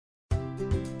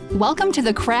Welcome to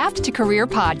the Craft to Career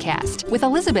podcast with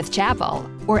Elizabeth Chappell,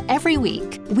 where every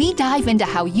week we dive into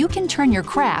how you can turn your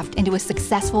craft into a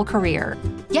successful career.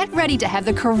 Get ready to have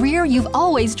the career you've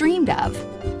always dreamed of.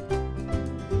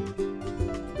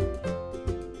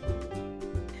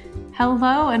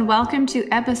 Hello, and welcome to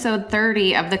episode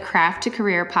 30 of the Craft to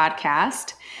Career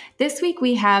podcast. This week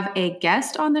we have a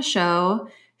guest on the show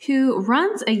who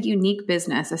runs a unique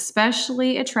business,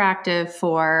 especially attractive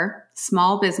for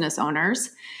small business owners.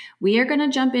 We are going to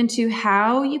jump into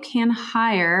how you can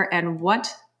hire and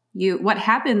what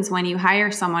happens when you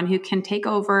hire someone who can take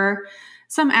over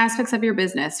some aspects of your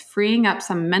business, freeing up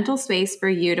some mental space for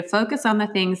you to focus on the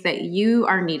things that you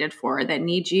are needed for, that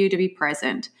need you to be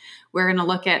present. We're going to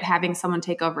look at having someone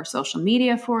take over social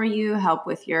media for you, help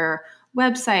with your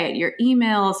website, your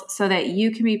emails, so that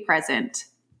you can be present.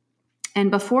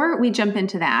 And before we jump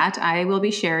into that, I will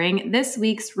be sharing this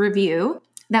week's review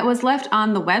that was left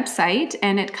on the website,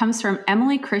 and it comes from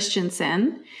Emily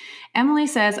Christensen. Emily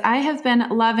says, I have been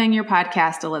loving your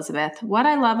podcast, Elizabeth. What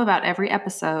I love about every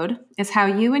episode is how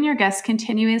you and your guests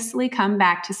continuously come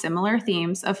back to similar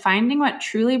themes of finding what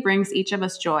truly brings each of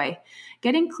us joy,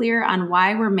 getting clear on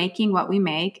why we're making what we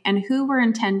make and who we're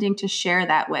intending to share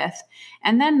that with,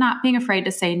 and then not being afraid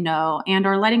to say no and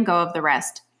or letting go of the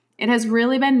rest. It has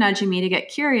really been nudging me to get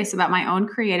curious about my own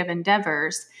creative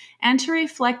endeavors and to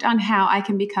reflect on how I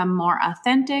can become more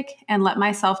authentic and let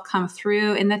myself come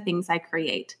through in the things I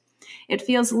create. It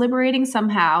feels liberating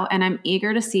somehow, and I'm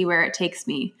eager to see where it takes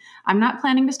me. I'm not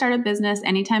planning to start a business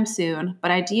anytime soon, but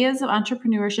ideas of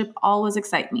entrepreneurship always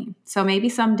excite me, so maybe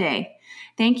someday.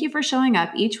 Thank you for showing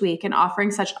up each week and offering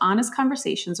such honest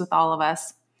conversations with all of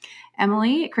us.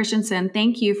 Emily Christensen,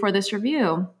 thank you for this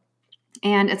review.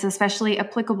 And it's especially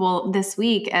applicable this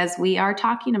week as we are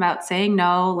talking about saying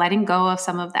no, letting go of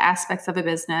some of the aspects of a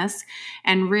business,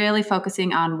 and really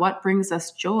focusing on what brings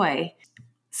us joy.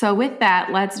 So with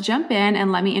that, let's jump in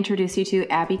and let me introduce you to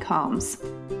Abby Combs.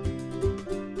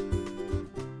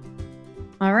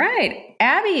 All right,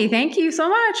 Abby, thank you so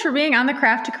much for being on the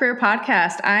Craft to Career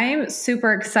podcast. I'm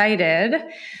super excited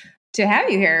to have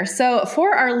you here. So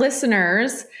for our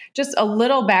listeners, just a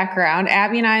little background.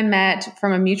 Abby and I met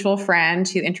from a mutual friend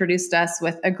who introduced us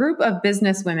with a group of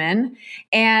business women.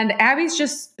 And Abby's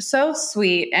just so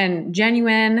sweet and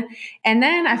genuine. And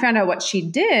then I found out what she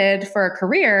did for a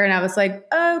career. And I was like,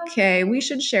 okay, we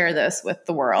should share this with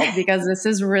the world because this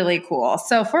is really cool.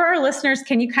 So for our listeners,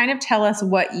 can you kind of tell us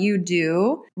what you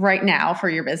do right now for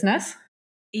your business?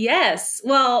 Yes.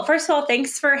 Well, first of all,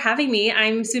 thanks for having me.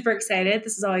 I'm super excited.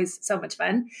 This is always so much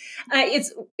fun.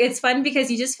 It's fun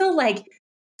because you just feel like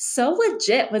so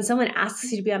legit when someone asks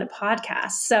you to be on a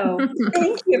podcast. So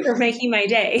thank you for making my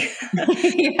day.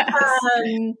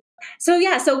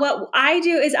 Yes. So what I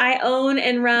do is I own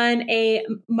and run a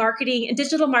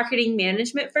digital marketing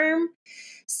management firm.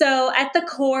 So at the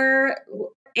core,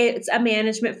 it's a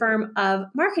management firm of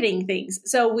marketing things.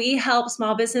 So we help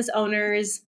small business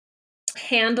owners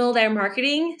handle their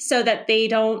marketing so that they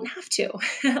don't have to.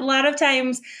 A lot of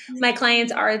times my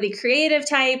clients are the creative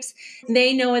types.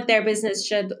 They know what their business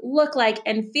should look like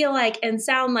and feel like and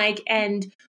sound like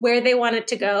and where they want it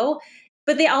to go.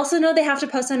 But they also know they have to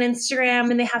post on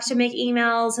Instagram and they have to make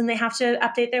emails and they have to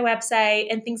update their website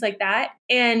and things like that.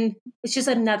 And it's just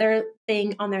another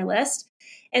thing on their list.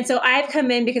 And so I've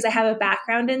come in because I have a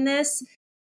background in this.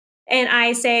 And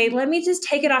I say, let me just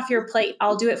take it off your plate.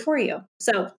 I'll do it for you.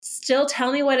 So still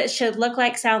tell me what it should look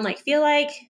like, sound like, feel like,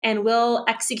 and we'll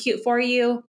execute for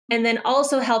you. And then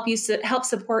also help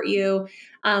support you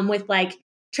with like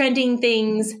trending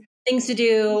things to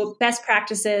do, best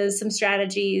practices, some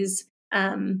strategies.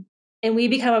 And we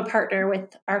become a partner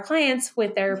with our clients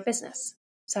with their business.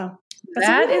 So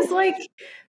that is like,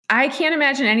 I can't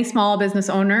imagine any small business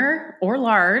owner or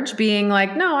large being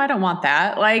like, no, I don't want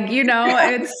that. Like,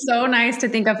 it's so nice to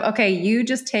think of, okay, you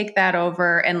just take that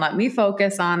over and let me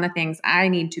focus on the things I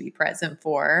need to be present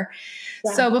for.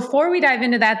 Yeah. So before we dive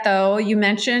into that though, you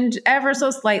mentioned ever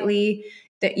so slightly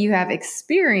that you have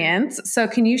experience. So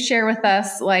can you share with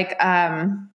us like,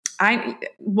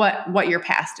 what your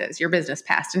past is, your business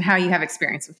past, and how you have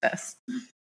experience with this?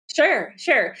 Sure.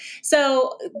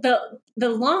 So the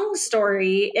long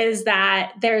story is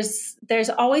that there's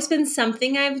always been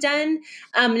something I've done.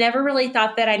 Never really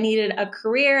thought that I needed a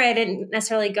career. I didn't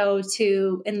necessarily go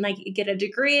to and like get a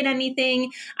degree in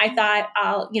anything. I thought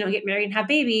I'll, get married and have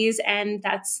babies and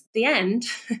that's the end.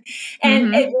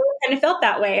 And it really kind of felt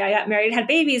that way. I got married and had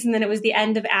babies and then it was the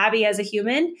end of Abby as a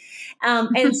human.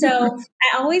 And so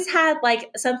I always had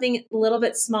like something a little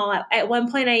bit small. At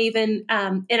one point I even,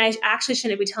 and I actually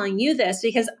shouldn't be telling telling you this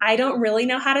because I don't really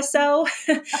know how to sew.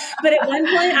 But at one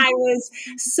point I was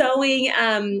sewing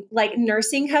like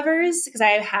nursing covers because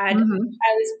I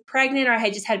was pregnant or I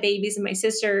had just had babies and my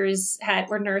sisters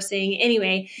were nursing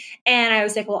anyway. And I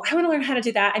was like, well, I want to learn how to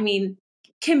do that. I mean,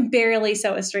 can barely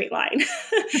sew a straight line,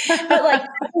 but like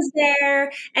I was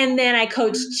there. And then I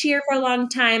coached cheer for a long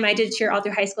time. I did cheer all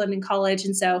through high school and in college.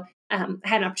 And so I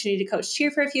had an opportunity to coach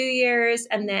cheer for a few years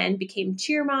and then became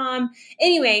cheer mom.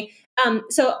 Anyway,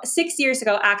 so 6 years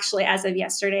ago, actually, as of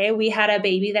yesterday, we had a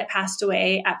baby that passed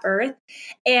away at birth.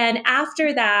 And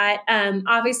after that,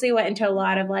 obviously went into a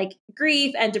lot of like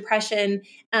grief and depression.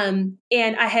 And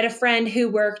I had a friend who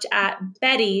worked at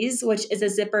Betty's, which is a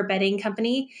zipper bedding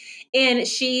company. And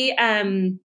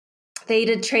they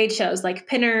did trade shows like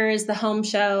Pinners, the home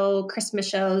show, Christmas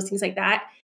shows, things like that.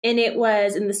 And it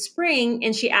was in the spring,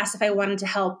 and she asked if I wanted to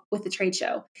help with the trade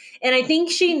show. And I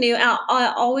think she knew,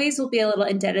 I always will be a little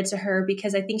indebted to her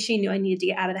because I think she knew I needed to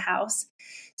get out of the house.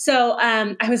 So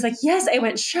I was like, yes, I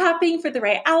went shopping for the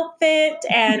right outfit.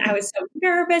 And I was so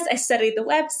nervous. I studied the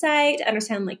website to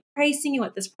understand like pricing and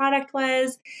what this product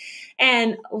was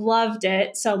and loved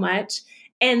it so much.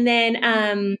 And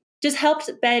then just helped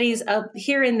Betty's up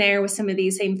here and there with some of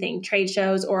these same thing, trade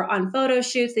shows or on photo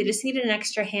shoots. They just needed an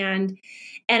extra hand.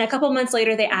 And a couple months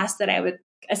later, they asked that I would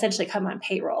essentially come on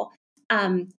payroll.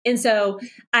 And so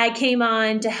I came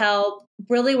on to help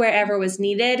really wherever was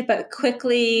needed, but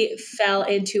quickly fell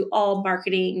into all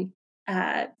marketing,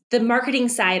 the marketing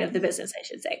side of the business, I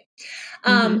should say.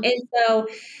 And so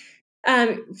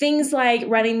things like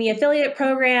running the affiliate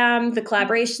program, the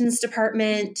collaborations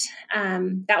department,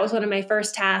 that was one of my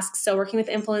first tasks. So working with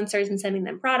influencers and sending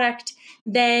them product.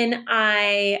 Then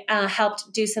I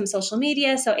helped do some social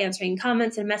media. So answering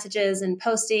comments and messages and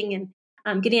posting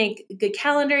and getting a good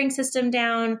calendaring system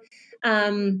down.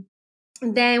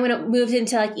 Then when it moved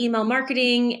into like email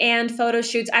marketing and photo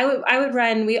shoots, I would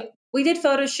run, we did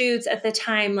photo shoots at the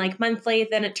time, like monthly,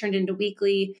 then it turned into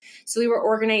weekly. So we were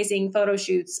organizing photo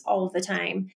shoots all of the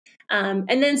time. And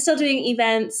then still doing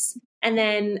events. And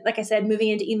then, like I said, moving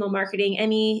into email marketing,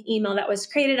 any email that was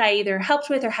created, I either helped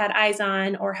with or had eyes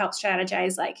on or helped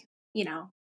strategize, like,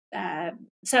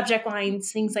 subject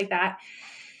lines, things like that.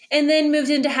 And then moved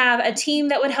in to have a team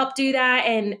that would help do that.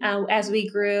 And as we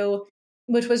grew,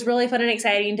 which was really fun and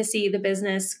exciting to see the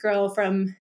business grow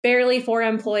from barely 4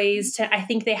 employees to I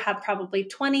think they have probably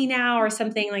 20 now or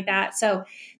something like that. So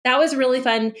that was really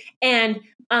fun and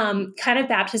kind of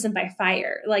baptism by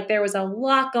fire. Like there was a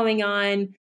lot going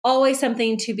on, always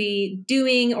something to be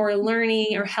doing or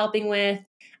learning or helping with.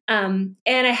 And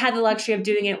I had the luxury of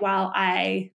doing it while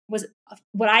I was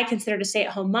what I considered a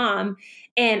stay-at-home mom.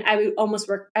 And I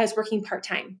was working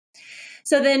part-time.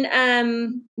 So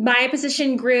then my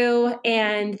position grew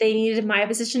and they needed my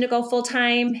position to go full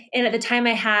time. And at the time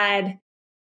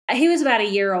he was about a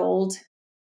year old.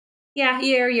 Yeah,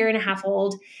 year and a half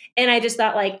old. And I just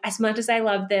thought like, as much as I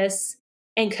love this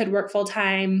and could work full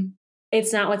time,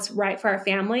 it's not what's right for our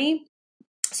family.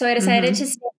 So I decided to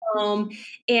stay home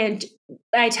and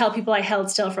I tell people I held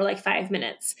still for like 5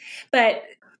 minutes,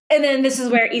 and then this is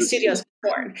where eStudios was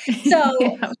born.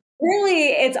 So really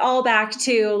it's all back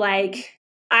to like,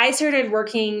 I started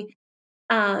working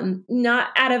not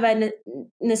out of a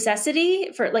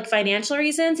necessity for like financial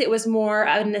reasons. It was more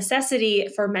a necessity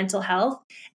for mental health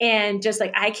and just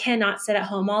like, I cannot sit at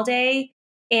home all day.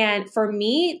 And for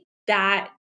me,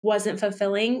 that wasn't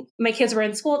fulfilling. My kids were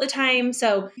in school at the time,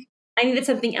 so I needed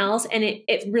something else. And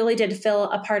it really did fill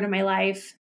a part of my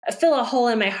life, fill a hole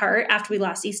in my heart after we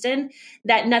lost Easton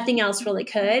that nothing else really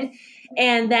could.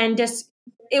 And then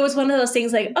it was one of those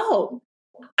things like, oh,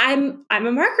 I'm a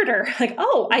marketer. Like,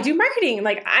 oh, I do marketing.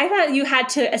 Like I thought you had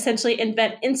to essentially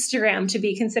invent Instagram to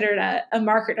be considered a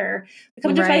marketer.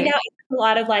 Come to find out a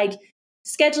lot of like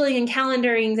scheduling and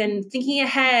calendaring and thinking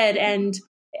ahead and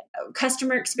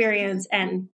customer experience.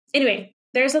 And anyway,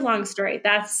 there's a long story.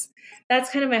 That's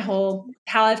kind of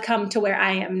how I've come to where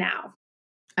I am now.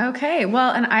 Okay.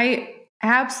 Well, and I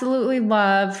absolutely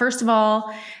love, first of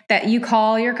all, that you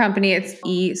call your company, it's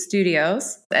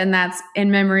eStudios, and that's in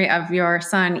memory of your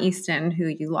son, Easton, who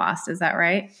you lost. Is that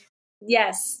right?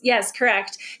 Yes,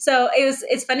 correct. So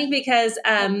it's funny because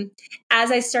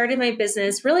as I started my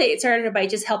business, really it started by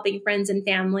just helping friends and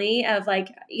family of like,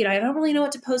 I don't really know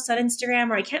what to post on Instagram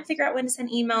or I can't figure out when to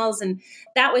send emails. And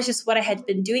that was just what I had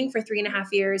been doing for 3.5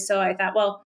 years. So I thought,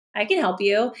 well, I can help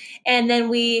you. And then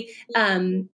we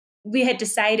had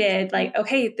decided like,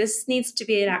 okay, this needs to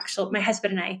be my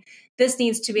husband and I, this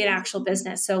needs to be an actual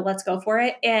business. So let's go for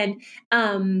it. And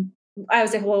I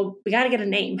was like, well, we got to get a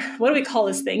name. What do we call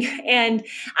this thing? And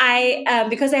I,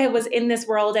 because I was in this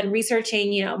world and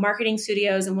researching, marketing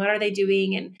studios and what are they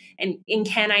doing and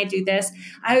can I do this?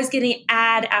 I was getting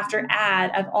ad after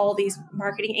ad of all these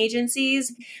marketing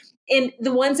agencies. And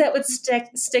the ones that would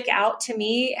stick out to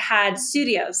me had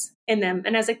studios in them.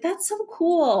 And I was like, that's so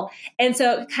cool. And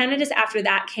so kind of just after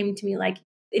that came to me like,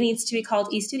 it needs to be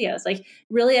called eStudios. Like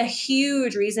really a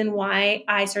huge reason why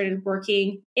I started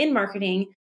working in marketing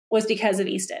was because of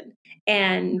Easton.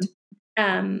 And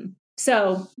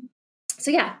so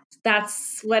yeah,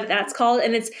 that's what that's called.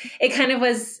 And it's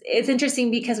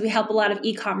interesting because we help a lot of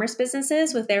e-commerce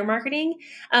businesses with their marketing.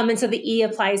 And so the E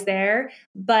applies there,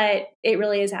 but it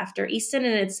really is after Easton.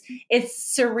 And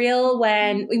it's surreal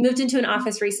when we moved into an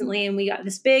office recently and we got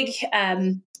this big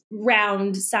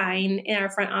round sign in our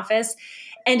front office.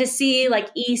 And to see like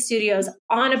eStudios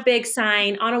on a big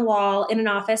sign on a wall in an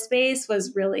office space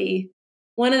was really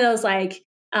one of those like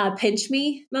pinch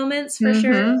me moments for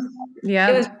sure. Yeah.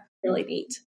 It was really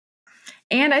neat.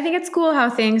 And I think it's cool how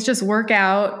things just work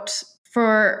out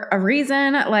for a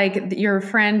reason. Like your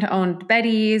friend owned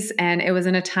Betty's and it was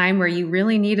in a time where you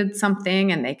really needed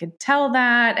something and they could tell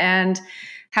that, and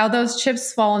how those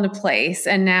chips fall into place.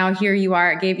 And now here you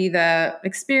are, it gave you the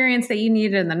experience that you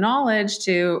needed and the knowledge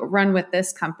to run with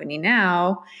this company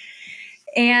now.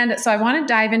 And so I want to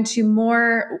dive into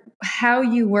more how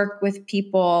you work with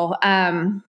people.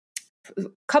 A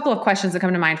couple of questions that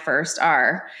come to mind first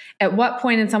are, at what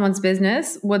point in someone's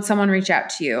business would someone reach out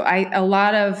to you? A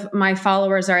lot of my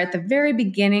followers are at the very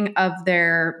beginning of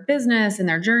their business and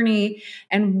their journey.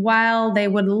 And while they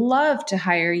would love to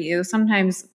hire you,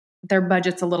 sometimes their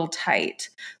budget's a little tight.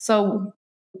 So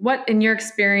what, in your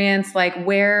experience, like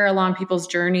where along people's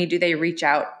journey do they reach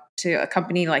out to a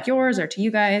company like yours or to you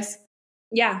guys?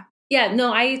 Yeah.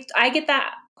 No, I get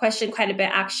that question quite a bit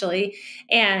actually.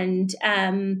 And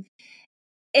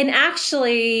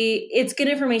actually it's good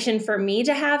information for me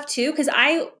to have too, because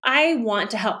I want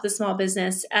to help the small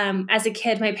business. As a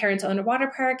kid, my parents owned a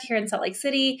water park here in Salt Lake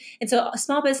City. And so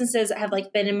small businesses have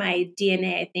like been in my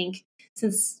DNA, I think,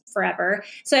 since forever.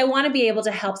 So I want to be able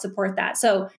to help support that.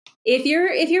 So if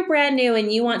you're brand new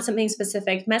and you want something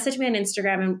specific, message me on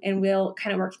Instagram and we'll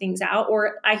kind of work things out,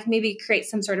 or I can maybe create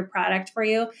some sort of product for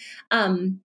you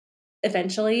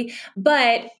eventually.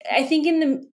 But I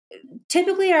think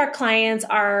typically our clients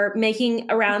are making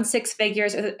around 6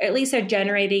 figures, or at least they're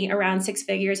generating around 6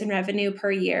 figures in revenue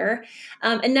per year.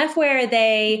 Enough where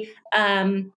they,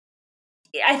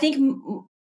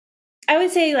 I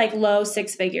would say like low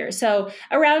 6 figures. So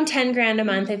around 10 grand a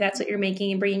month, if that's what you're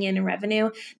making and bringing in revenue.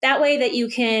 That way that you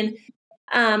can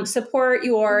support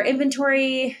your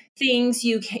inventory things.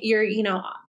 You're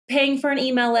paying for an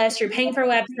email list, you're paying for a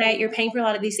website, you're paying for a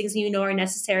lot of these things are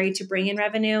necessary to bring in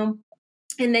revenue.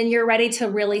 And then you're ready to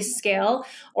really scale,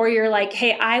 or you're like,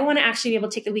 hey, I want to actually be able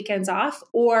to take the weekends off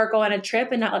or go on a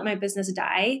trip and not let my business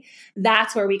die.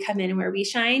 That's where we come in and where we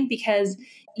shine, because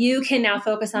you can now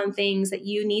focus on things that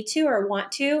you need to or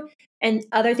want to, and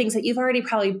other things that you've already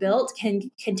probably built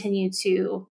can continue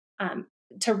to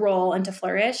roll and to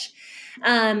flourish.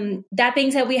 That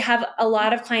being said, we have a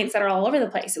lot of clients that are all over the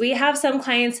place. We have some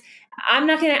clients, I'm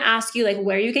not going to ask you like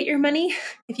where you get your money.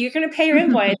 If you're going to pay your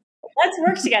invoice, let's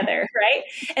work together, right?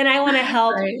 And I want to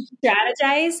help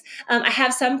strategize. I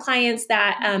have some clients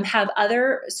that have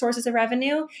other sources of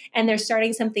revenue and they're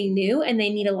starting something new and they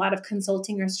need a lot of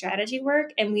consulting or strategy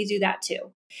work, and we do that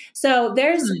too. So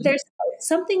there's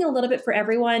something a little bit for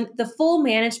everyone. The full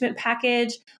management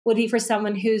package would be for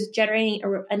someone who's generating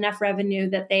enough revenue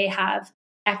that they have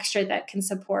extra that can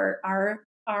support our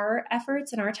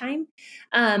efforts and our time.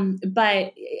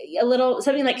 But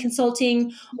something like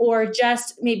consulting or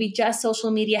just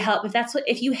social media help.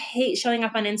 If you hate showing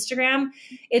up on Instagram,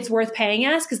 it's worth paying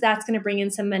us, because that's going to bring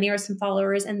in some money or some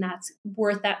followers, and that's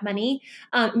worth that money.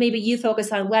 Maybe you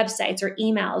focus on websites or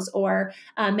emails or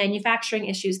manufacturing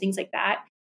issues, things like that.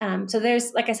 So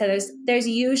there's, like I said, there's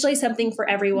usually something for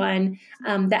everyone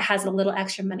that has a little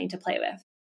extra money to play with.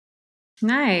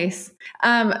 Nice.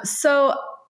 So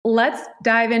let's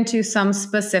dive into some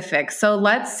specifics. So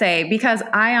let's say, because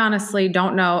I honestly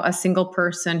don't know a single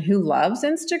person who loves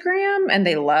Instagram and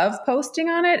they love posting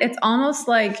on it. It's almost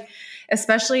like,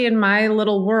 especially in my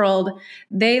little world,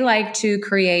 they like to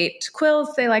create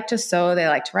quilts, they like to sew, they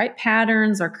like to write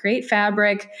patterns or create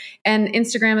fabric. And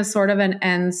Instagram is sort of an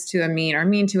ends to a mean, or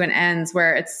mean to an ends,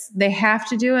 where they have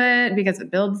to do it because it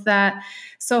builds that.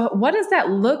 So what does that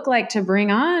look like to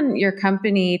bring on your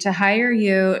company, to hire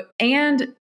you,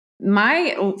 and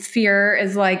my fear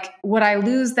is like, would I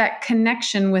lose that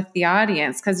connection with the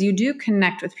audience? Because you do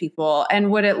connect with people. And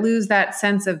would it lose that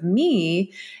sense of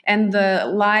me and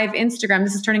the live Instagram?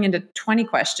 This is turning into 20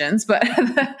 questions, but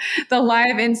the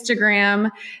live Instagram,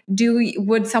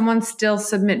 would someone still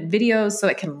submit videos so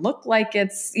it can look like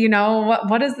it's,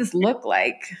 what does this look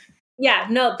like? Yeah,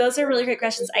 no, those are really great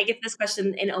questions. I get this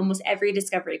question in almost every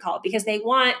discovery call because they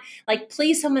want, like,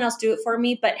 please someone else do it for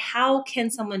me, but how can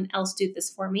someone else do this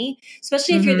for me?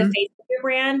 Especially if you're the face of your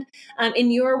brand. In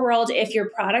your world, if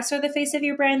your products are the face of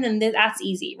your brand, then that's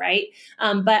easy, right?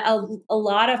 But a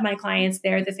lot of my clients,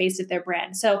 they're the face of their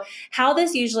brand. So how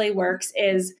this usually works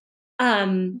is,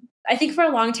 I think for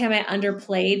a long time I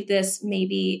underplayed this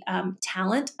maybe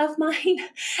talent of mine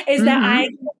is that I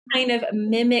kind of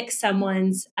mimic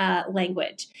someone's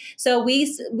language. So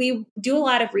we do a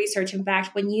lot of research. In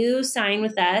fact, when you sign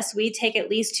with us, we take at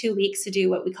least 2 weeks to do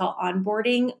what we call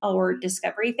onboarding or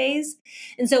discovery phase.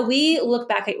 And so we look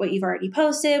back at what you've already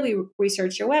posted. We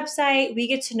research your website. We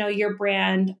get to know your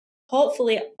brand,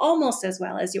 hopefully almost as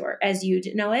well as you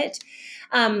know it.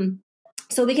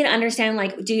 So we can understand,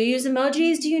 like, do you use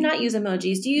emojis? Do you not use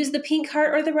emojis? Do you use the pink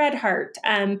heart or the red heart?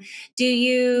 Do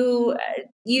you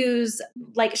use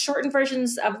like shortened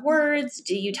versions of words?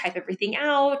 Do you type everything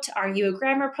out? Are you a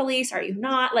grammar police? Are you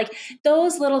not? Like,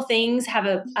 those little things have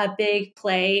a big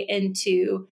play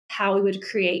into how we would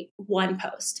create one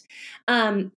post.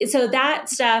 So that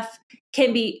stuff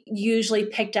can be usually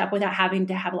picked up without having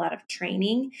to have a lot of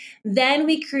training. Then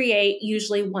we create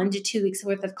usually 1 to 2 weeks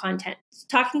worth of content,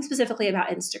 talking specifically about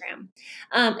Instagram.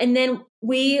 And then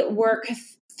we work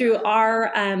through our,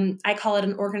 I call it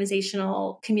an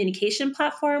organizational communication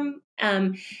platform.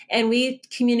 And we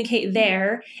communicate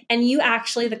there, and you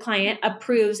actually, the client,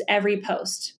 approves every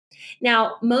post.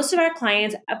 Now, most of our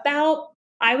clients, about,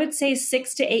 I would say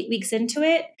 6 to 8 weeks into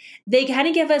it, they kind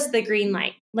of give us the green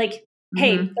light. Like,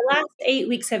 hey, the last 8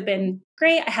 weeks have been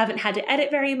great. I haven't had to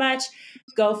edit very much.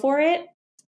 Go for it.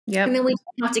 Yep. And then we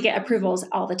have to get approvals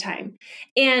all the time.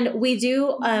 And we do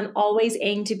always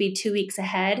aim to be 2 weeks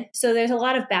ahead. So there's a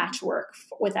lot of batch work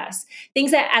with us.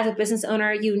 Things that as a business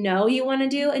owner, you want to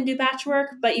do and do batch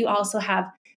work, but you also have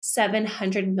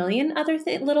 700 million other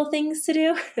little things to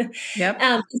do. Yep.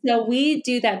 So we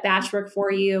do that batch work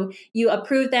for you. You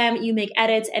approve them, you make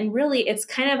edits, and really it's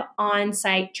kind of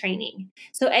on-site training.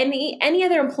 So any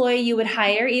other employee you would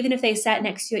hire, even if they sat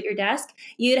next to you at your desk,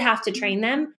 you'd have to train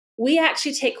them. We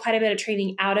actually take quite a bit of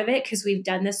training out of it because we've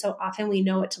done this so often, we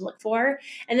know what to look for.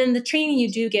 And then the training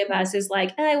you do give us is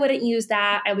like, I wouldn't use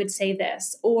that, I would say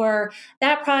this, or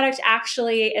that product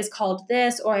actually is called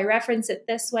this, or I reference it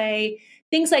this way.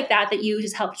 Things like that you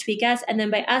just help tweak us. And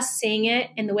then by us seeing it,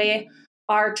 and the way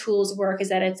our tools work is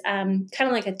that it's kind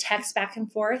of like a text back and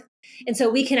forth. And so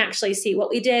we can actually see what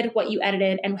we did, what you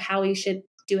edited, and how we should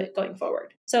do it going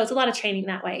forward. So it's a lot of training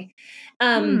that way.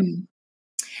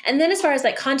 And then as far as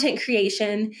like content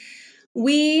creation,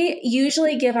 we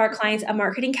usually give our clients a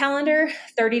marketing calendar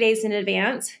 30 days in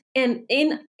advance. And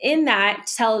in that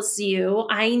tells you,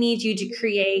 I need you to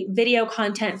create video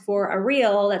content for a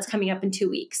reel that's coming up in 2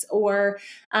 weeks, or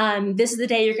this is the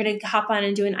day you're going to hop on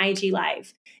and do an IG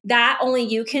live. That only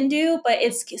you can do, but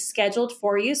it's scheduled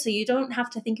for you. So you don't have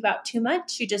to think about too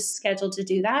much. You just scheduled to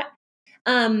do that.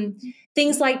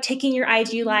 Things like taking your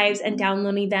IG lives and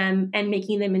downloading them and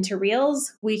making them into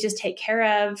reels, we just take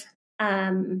care of.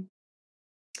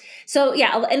 So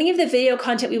yeah, any of the video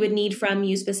content we would need from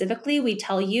you specifically, we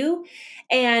tell you,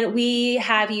 and we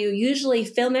have you usually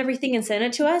film everything and send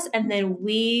it to us, and then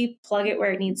we plug it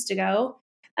where it needs to go.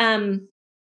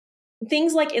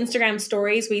 Things like Instagram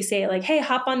stories, we say like, hey,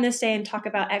 hop on this day and talk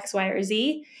about X, Y, or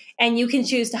Z. And you can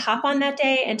choose to hop on that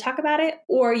day and talk about it,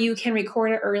 or you can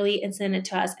record it early and send it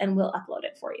to us and we'll upload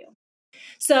it for you.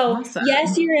 So awesome.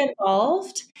 Yes, you're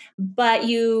involved, but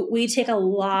we take a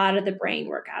lot of the brain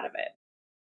work out of it.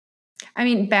 I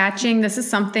mean, batching, this is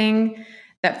something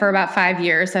that for about 5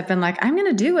 years I've been like, I'm going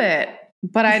to do it,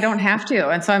 but I don't have to.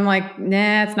 And so I'm like,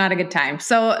 nah, it's not a good time.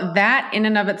 So that in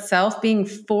and of itself, being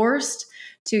forced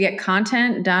to get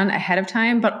content done ahead of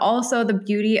time, but also the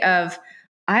beauty of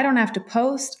I don't have to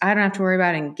post. I don't have to worry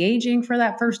about engaging for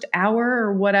that first hour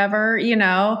or whatever,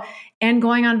 and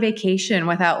going on vacation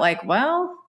without like,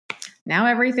 well, now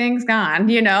everything's gone,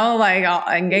 like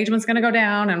engagement's going to go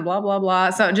down and blah, blah, blah.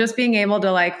 So just being able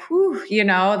to like, whew,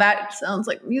 that sounds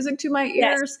like music to my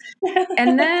ears. Yes.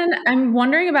 And then I'm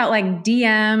wondering about like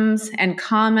DMs and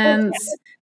comments.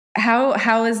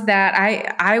 How is that?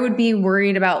 I would be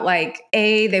worried about like,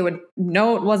 they would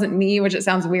know it wasn't me, which it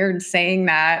sounds weird saying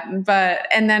that,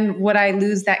 and then would I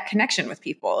lose that connection with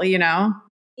people,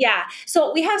 Yeah.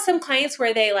 So we have some clients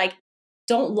where they like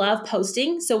don't love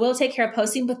posting. So we'll take care of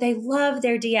posting, but they love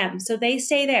their DMs. So they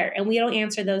stay there and we don't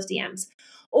answer those DMs.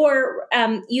 Or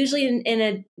usually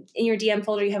in your DM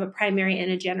folder, you have a primary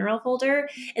and a general folder.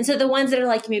 And so the ones that are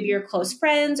like maybe your close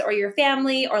friends or your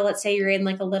family, or let's say you're in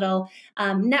like a little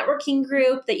networking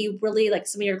group that you really like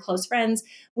some of your close friends,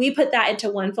 we put that into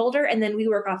one folder and then we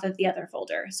work off of the other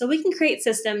folder. So we can create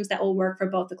systems that will work for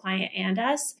both the client and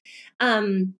us.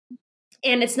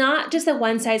 And it's not just a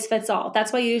one size fits all.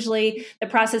 That's why usually the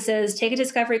process is take a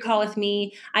discovery call with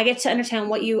me. I get to understand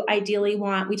what you ideally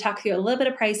want. We talk through a little bit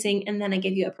of pricing and then I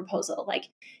give you a proposal. Like,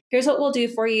 here's what we'll do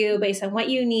for you based on what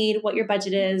you need, what your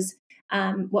budget is,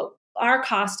 what our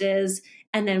cost is,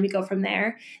 and then we go from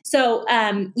there. So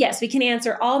yes, we can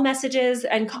answer all messages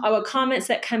and comments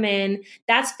that come in.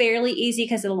 That's fairly easy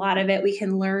because a lot of it we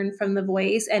can learn from the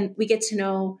voice and we get to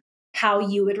know how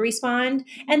you would respond.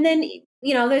 And then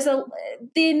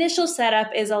the initial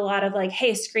setup is a lot of like,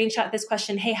 hey, screenshot this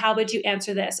question. Hey, how would you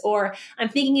answer this? Or I'm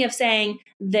thinking of saying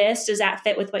this, does that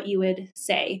fit with what you would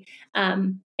say?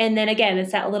 And then again,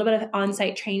 it's that a little bit of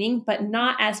on-site training, but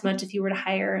not as much if you were to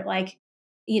hire like,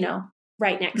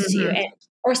 right next to you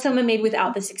or someone maybe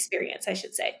without this experience, I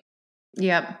should say.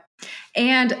 Yep.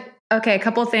 And okay, a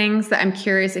couple of things that I'm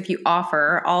curious if you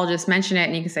offer. I'll just mention it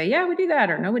and you can say, yeah, we do that,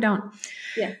 or no, we don't.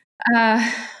 Yeah.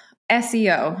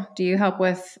 SEO. Do you help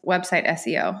with website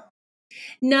SEO?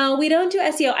 No, we don't do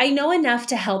SEO. I know enough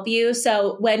to help you.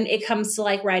 So when it comes to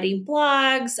like writing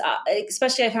blogs,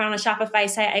 especially if you're on a Shopify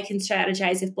site, I can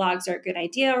strategize if blogs are a good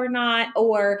idea or not.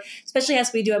 Or especially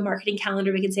as we do a marketing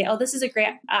calendar, we can say, oh, this is a great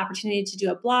opportunity to do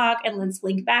a blog and let's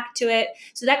link back to it.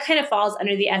 So that kind of falls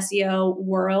under the SEO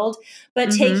world.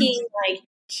 But taking like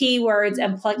keywords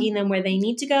and plugging them where they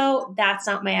need to go, that's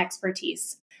not my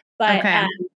expertise. But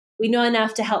we know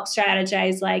enough to help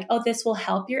strategize like, oh, this will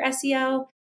help your SEO.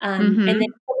 And then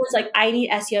if someone's like, I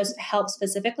need SEO help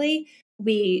specifically,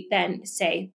 we then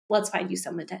say, let's find you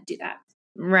someone to do that.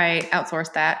 Right.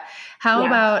 Outsource that. How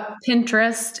about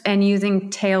Pinterest and using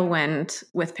Tailwind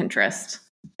with Pinterest?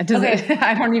 I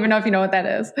don't even know if you know what that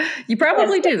is. You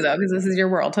probably do though, because this is your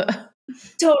world.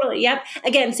 Totally. Yep.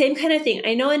 Again, same kind of thing.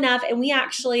 I know enough. And we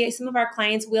actually, some of our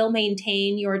clients will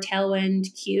maintain your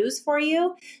Tailwind queues for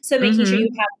you. So making sure you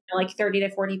have like 30 to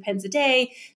 40 pins a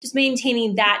day, just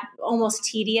maintaining that almost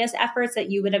tedious efforts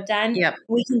that you would have done. Yep.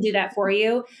 We can do that for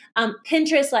you.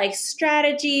 Pinterest, like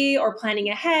strategy or planning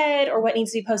ahead or what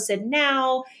needs to be posted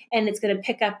now, and it's going to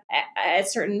pick up at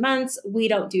certain months. We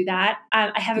don't do that.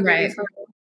 I have a great referral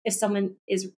if someone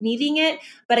is needing it.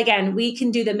 But again, we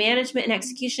can do the management and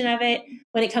execution of it.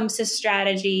 When it comes to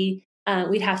strategy,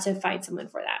 we'd have to find someone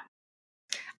for that.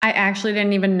 I actually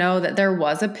didn't even know that there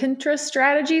was a Pinterest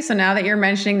strategy. So now that you're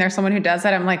mentioning there's someone who does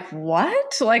that, I'm like,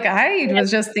 what? Like I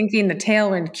was just thinking the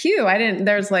Tailwind queue.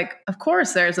 There's like, of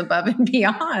course there's above and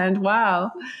beyond.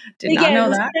 Wow. Did not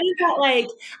know that. Like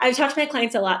I've talked to my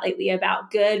clients a lot lately about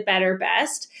good, better,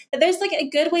 best. That there's like a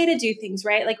good way to do things,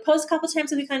 right? Like post a couple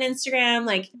times a week on Instagram,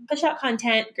 like push out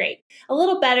content. Great. A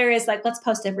little better is like, let's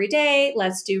post every day.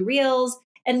 Let's do reels.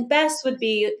 And best would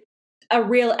be a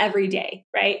reel every day,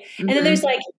 right? And then there's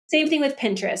like, same thing with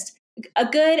Pinterest. A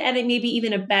good and maybe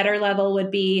even a better level would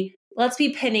be, let's be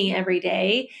pinning every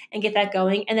day and get that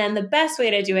going. And then the best way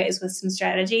to do it is with some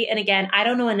strategy. And again, I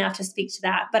don't know enough to speak to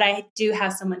that, but I do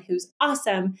have someone who's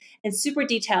awesome and super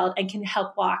detailed and can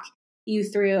help walk you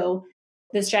through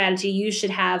the strategy you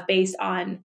should have based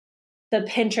on the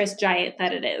Pinterest giant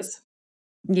that it is.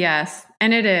 Yes.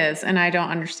 And it is. And I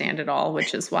don't understand it all,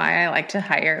 which is why I like to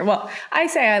hire. Well, I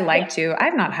say I like to.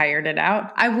 I've not hired it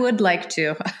out. I would like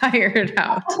to hire it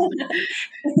out.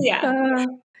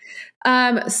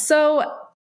 So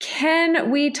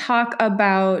can we talk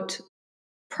about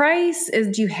price?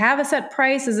 Do you have a set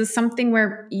price? Is this something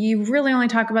where you really only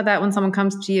talk about that when someone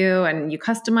comes to you and you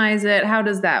customize it? How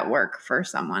does that work for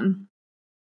someone?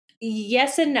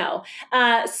 Yes and no.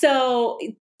 So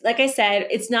like I said,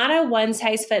 it's not a one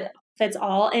size fits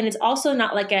all. And it's also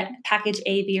not like a package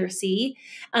A, B, or C.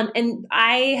 And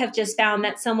I have just found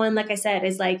that someone, like I said,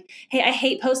 is like, hey, I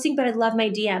hate posting, but I love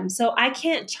my DM. So I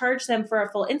can't charge them for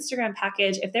a full Instagram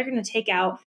package if they're going to take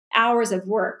out hours of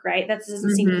work, right? That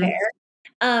doesn't seem fair.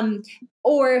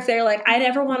 Or if they're like, I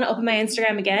never want to open my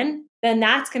Instagram again, then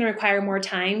that's going to require more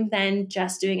time than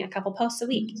just doing a couple posts a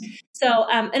week. So,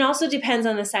 it also depends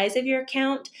on the size of your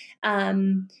account.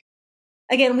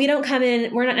 Again, we don't come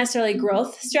in, we're not necessarily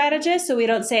growth strategists. So we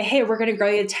don't say, hey, we're going to grow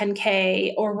you to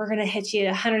 10K or we're going to hit you to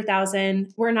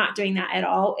 100,000. We're not doing that at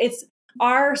all. It's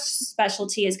our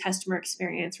specialty is customer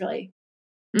experience, really.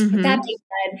 With that being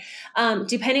said,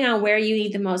 depending on where you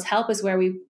need the most help is where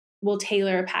we we'll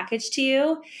tailor a package to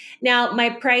you. Now, my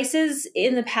prices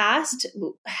in the past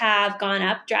have gone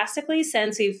up drastically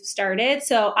since we've started.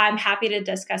 So I'm happy to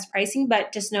discuss pricing,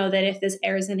 but just know that if this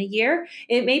airs in a year,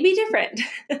 it may be different.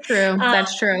 True.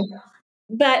 That's true.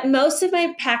 But most of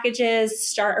my packages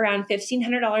start around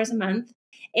 $1,500 a month.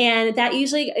 And that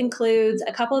usually includes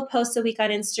a couple of posts a week on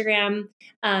Instagram,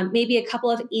 maybe a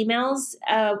couple of emails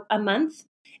a month.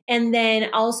 And then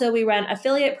also we run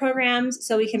affiliate programs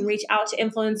so we can reach out to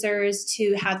influencers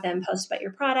to have them post about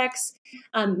your products,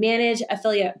 manage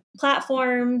affiliate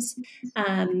platforms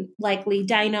like Lead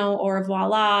Dino or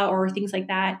Voila or things like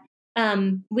that.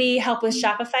 We help with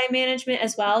Shopify management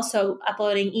as well. So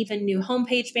uploading even new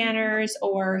homepage banners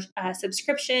or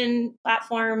subscription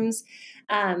platforms,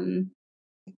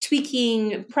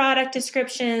 tweaking product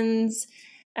descriptions,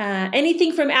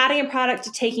 anything from adding a product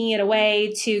to taking it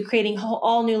away to creating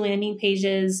all new landing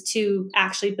pages to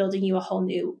actually building you a whole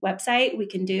new website we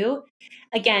can do.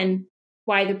 Again,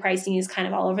 why the pricing is kind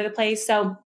of all over the place.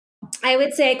 So I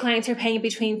would say clients are paying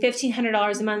between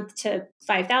 $1,500 a month to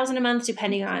 $5,000 a month,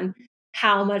 depending on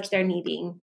how much they're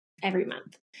needing every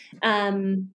month.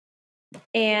 And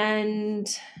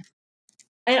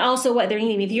also what they're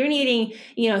needing. If you're needing,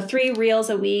 3 reels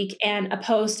a week and a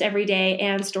post every day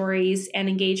and stories and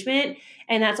engagement,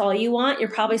 and that's all you want, you're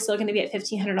probably still going to be at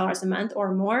 $1,500 a month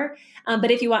or more.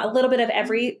 But if you want a little bit of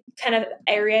every kind of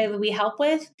area that we help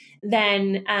with,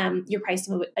 then your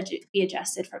pricing will be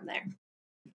adjusted from there.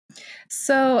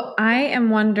 So I am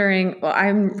wondering, well,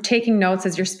 I'm taking notes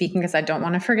as you're speaking because I don't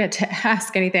want to forget to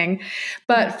ask anything.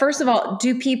 But first of all,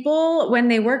 do people, when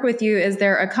they work with you, is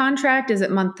there a contract? Is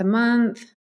it month to month?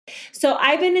 So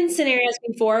I've been in scenarios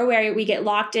before where we get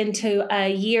locked into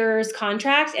a year's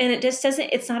contract and it just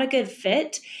it's not a good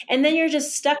fit. And then you're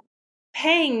just stuck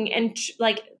paying and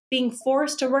being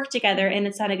forced to work together and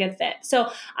it's not a good fit. So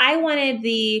I wanted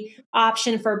the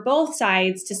option for both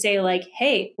sides to say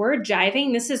hey, we're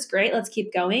jiving. This is great. Let's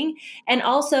keep going. And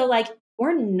also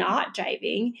we're not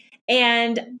jiving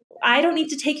and I don't need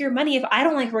to take your money if I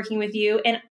don't like working with you.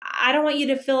 And I don't want you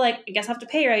to feel I guess I have to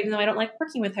pay her even though I don't like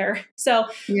working with her. So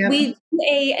we do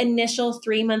a initial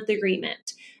 3-month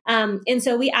agreement. And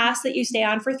so we ask that you stay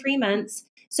on for 3 months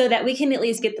so that we can at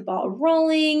least get the ball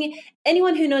rolling.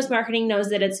 Anyone who knows marketing knows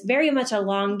that it's very much a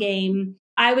long game.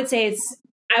 I would say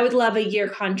I would love a year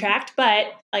contract, but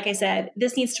like I said,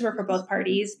 this needs to work for both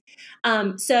parties.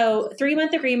 So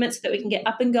 3-month agreement so that we can get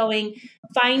up and going,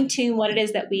 fine tune what it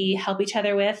is that we help each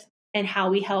other with and how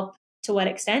we help to what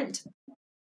extent.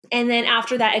 And then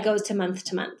after that, it goes to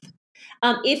month.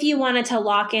 If you wanted to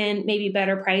lock in maybe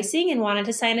better pricing and wanted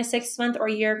to sign a 6-month or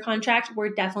year contract, we're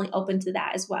definitely open to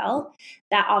that as well.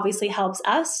 That obviously helps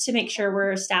us to make sure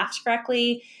we're staffed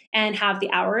correctly and have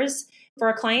the hours for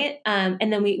a client.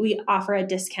 And then we offer a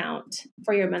discount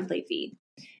for your monthly fee.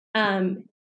 And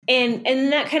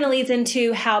that kind of leads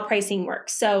into how pricing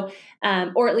works. So,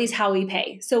 or at least how we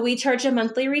pay. So we charge a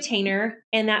monthly retainer,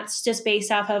 and that's just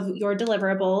based off of your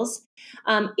deliverables.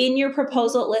 In your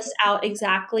proposal, it lists out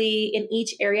exactly in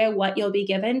each area what you'll be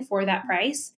given for that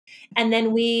price. And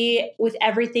then with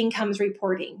everything comes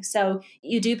reporting. So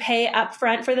you do pay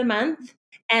upfront for the month,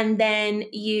 and then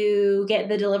you get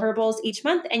the deliverables each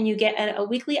month, and you get a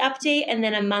weekly update, and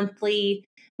then a monthly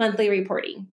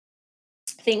reporting.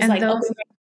 Things like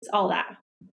all that.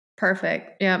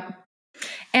 Perfect. Yep.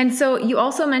 And so you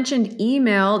also mentioned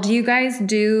email. Do you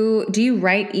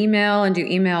write email and do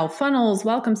email funnels,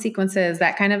 welcome sequences,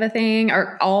 that kind of a thing,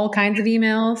 or all kinds of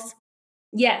emails?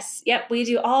 Yes. Yep. We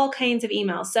do all kinds of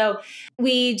emails. So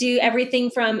we do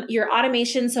everything from your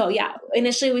automation. So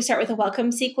initially we start with a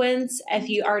welcome sequence. If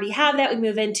you already have that, we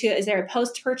move into, is there a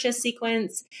post-purchase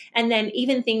sequence? And then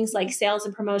even things like sales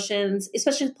and promotions,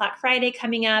 especially with Black Friday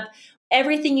coming up,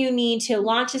 everything you need to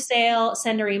launch a sale,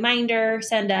 send a reminder,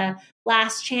 send a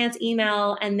last chance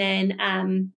email, and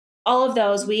then all of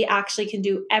those, we actually can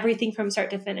do everything from start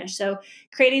to finish. So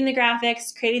creating the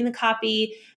graphics, creating the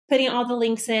copy, putting all the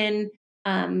links in,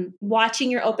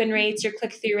 watching your open rates, your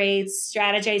click-through rates,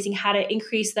 strategizing how to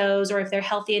increase those, or if they're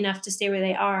healthy enough to stay where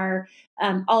they are.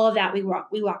 All of that we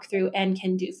walk through and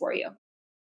can do for you.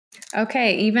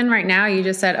 Okay. Even right now, you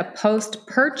just said a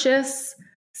post-purchase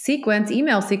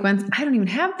email sequence. I don't even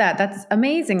have that. That's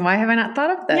amazing. Why have I not thought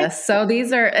of this? Yes. So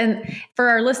these are, and for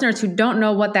our listeners who don't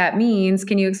know what that means,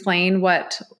 can you explain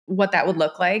what that would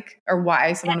look like or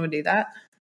why someone would do that?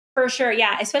 For sure.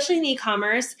 Yeah. Especially in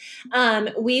e-commerce.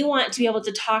 We want to be able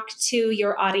to talk to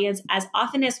your audience as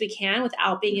often as we can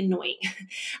without being annoying.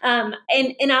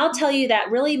 And I'll tell you that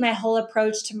really my whole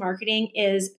approach to marketing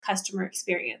is customer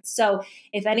experience. So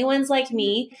if anyone's like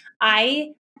me,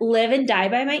 I live and die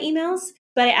by my emails.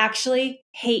 but I actually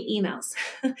hate emails.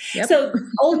 Yep. So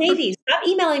Old Navy, stop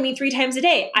emailing me 3 times a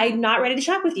day. I'm not ready to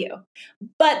shop with you.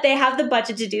 But they have the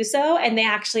budget to do so, and they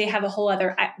actually have a whole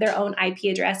other, their own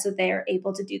IP address, so they are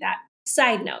able to do that.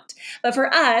 Side note. But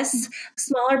for us,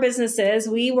 smaller businesses,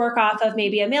 we work off of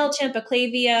maybe a MailChimp, a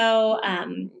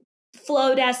Klaviyo,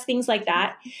 Flowdesk, things like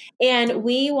that. And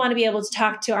we want to be able to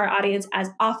talk to our audience as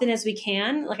often as we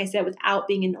can, like I said, without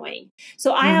being annoying.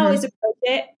 So I always approach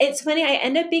it. It's funny, I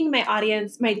end up being my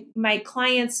audience, my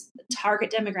client's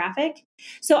target demographic.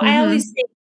 So I always think,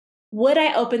 would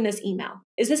I open this email?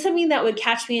 Is this something that would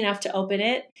catch me enough to open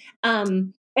it?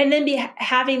 And then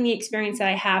having the experience that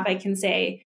I have, I can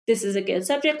say, this is a good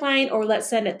subject line, or let's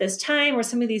send it this time, or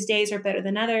some of these days are better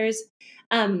than others.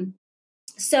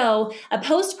 So a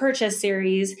post-purchase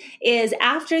series is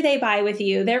after they buy with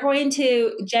you, they're going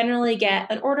to generally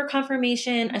get an order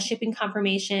confirmation, a shipping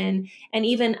confirmation, and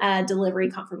even a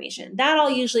delivery confirmation. That all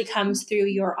usually comes through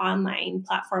your online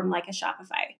platform like a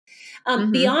Shopify.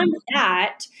 Beyond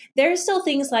that, there's still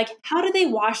things like, how do they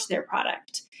wash their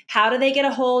product? How do they get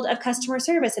a hold of customer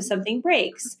service if something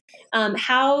breaks?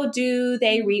 How do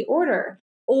they reorder?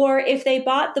 Or if they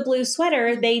bought the blue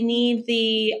sweater, they need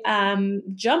the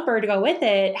jumper to go with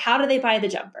it. How do they buy the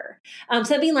jumper?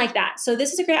 Something like that. So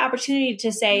this is a great opportunity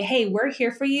to say, hey, we're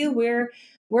here for you.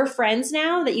 We're friends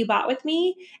now that you bought with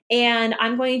me. And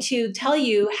I'm going to tell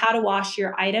you how to wash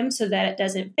your item so that it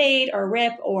doesn't fade or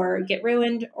rip or get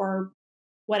ruined or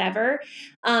whatever.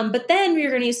 But then we're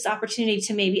going to use this opportunity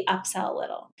to maybe upsell a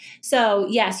little. So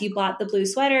yes, you bought the blue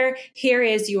sweater. Here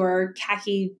is your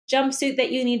khaki jumpsuit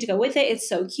that you need to go with it. It's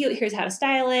so cute. Here's how to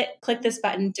style it. Click this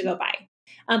button to go buy.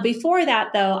 Before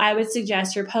that, though, I would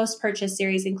suggest your post-purchase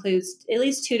series includes at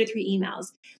least 2 to 3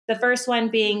 emails. The first one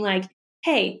being like,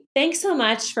 hey, thanks so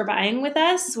much for buying with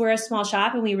us. We're a small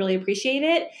shop and we really appreciate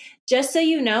it. Just so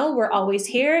you know, we're always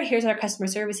here. Here's our customer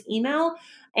service email.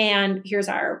 And here's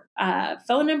our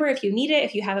phone number if you need it,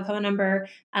 if you have a phone number,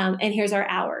 and here's our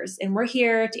hours. And we're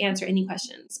here to answer any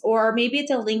questions. Or maybe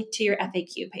it's a link to your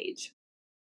FAQ page.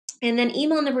 And then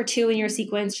email number 2 in your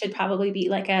sequence should probably be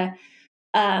like a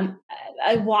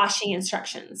washing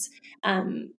instructions.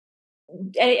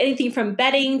 Anything from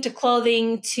bedding to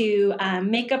clothing to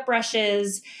makeup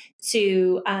brushes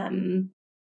to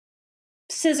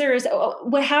scissors,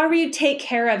 however you take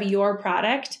care of your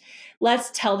product.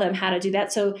 Let's tell them how to do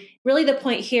that. So really the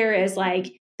point here is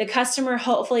like the customer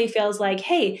hopefully feels like,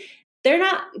 hey, they're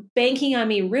not banking on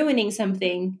me ruining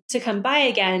something to come buy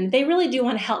again. They really do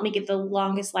want to help me get the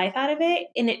longest life out of it.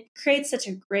 And it creates such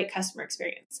a great customer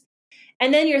experience.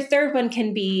 And then your third one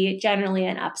can be generally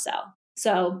an upsell.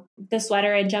 So the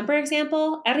sweater and jumper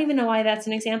example, I don't even know why that's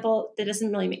an example. That doesn't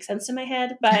really make sense in my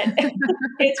head, but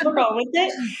we're going with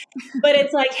it. But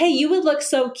it's like, hey, you would look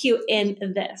so cute in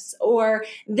this, or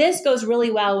this goes really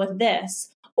well with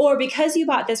this, or because you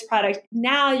bought this product,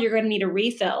 now you're going to need a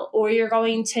refill, or you're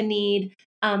going to need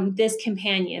this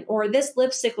companion, or this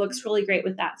lipstick looks really great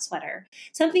with that sweater.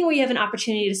 Something where you have an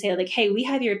opportunity to say like, hey, we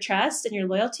have your trust and your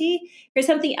loyalty. Here's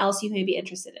something else you may be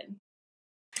interested in.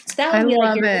 So that would be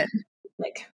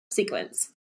like your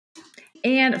sequence.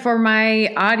 And for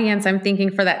my audience, I'm thinking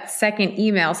for that second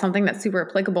email, something that's super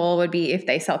applicable would be if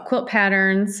they sell quilt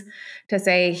patterns, to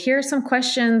say, here's some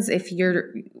questions if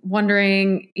you're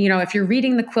wondering, if you're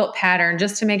reading the quilt pattern,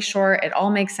 just to make sure it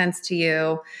all makes sense to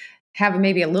you, have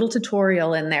maybe a little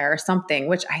tutorial in there or something,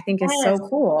 which I think is so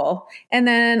cool. And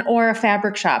then, or a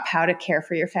fabric shop, how to care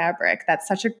for your fabric. That's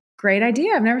such a great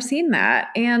idea. I've never seen that.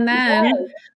 And then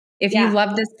if you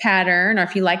love this pattern, or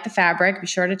if you like the fabric, be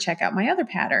sure to check out my other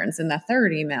patterns in the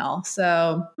third email.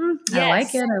 So I like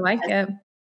it.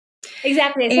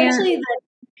 Exactly. Essentially,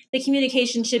 the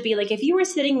communication should be like, if you were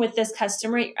sitting with this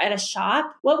customer at a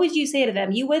shop, what would you say to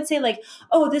them? You would say like,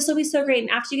 oh, this will be so great. And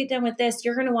after you get done with this,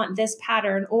 you're going to want this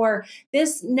pattern, or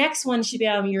this next one should be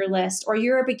on your list, or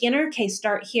you're a beginner. Okay,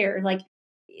 start here. Like,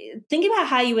 think about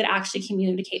how you would actually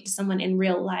communicate to someone in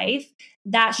real life.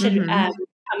 That should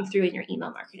come through in your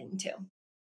email marketing too.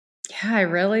 Yeah, I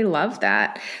really love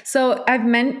that. So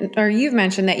you've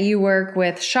mentioned that you work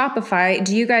with Shopify.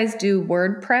 Do you guys do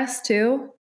WordPress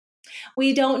too?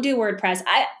 We don't do WordPress.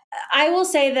 I will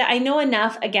say that I know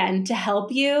enough, again, to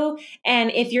help you.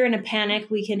 And if you're in a panic,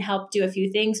 we can help do a few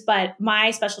things. But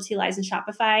my specialty lies in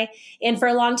Shopify. And for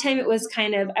a long time, it was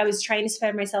I was trying to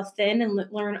spread myself thin and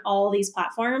learn all these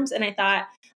platforms. And I thought,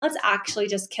 let's actually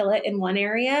just kill it in one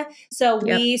area. So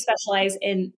we specialize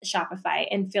in Shopify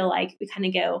and feel like we kind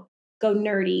of go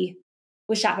nerdy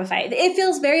with Shopify. It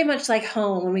feels very much like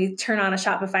home when we turn on a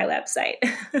Shopify website.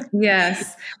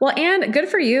 Yes. Well, and good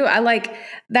for you.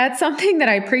 That's something that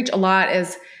I preach a lot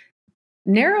is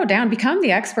narrow down, become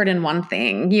the expert in one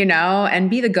thing, and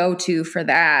be the go-to for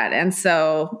that. And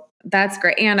so that's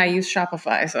great. And I use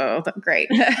Shopify, so great.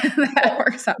 That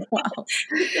works out well.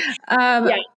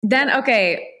 Yeah. Then,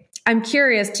 okay, I'm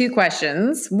curious, 2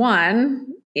 questions. One,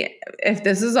 if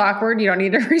this is awkward, you don't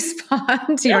need to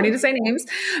respond. You don't need to say names,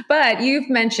 but you've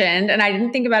mentioned, and I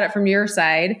didn't think about it from your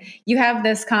side, you have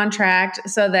this contract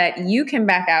so that you can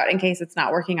back out in case it's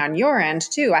not working on your end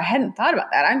too. I hadn't thought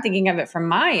about that. I'm thinking of it from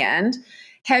my end.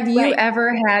 Have you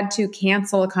ever had to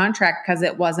cancel a contract because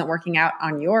it wasn't working out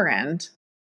on your end?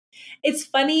 It's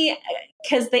funny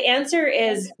because the answer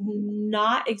is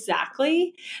not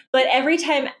exactly, but every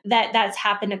time that's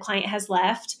happened, a client has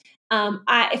left.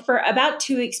 For about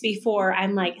 2 weeks before,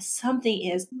 I'm like, something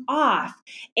is off.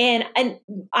 And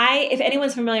if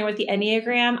anyone's familiar with the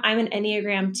Enneagram, I'm an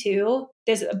Enneagram 2.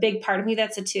 There's a big part of me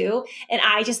that's a 2, and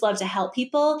I just love to help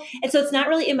people. And so it's not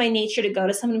really in my nature to go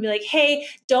to someone and be like, hey,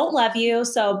 don't love you,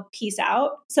 so peace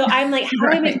out. So I'm like, how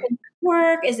do I make this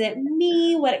work? Is it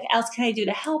me? What else can I do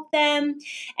to help them?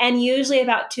 And usually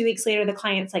about 2 weeks later, the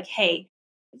client's like, hey,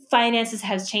 finances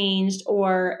has changed,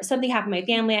 or something happened in my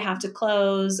family, I have to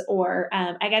close, or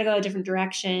I got to go a different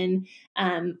direction,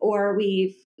 or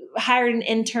we've hired an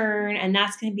intern and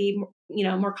that's going to be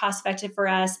more cost effective for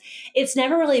us. It's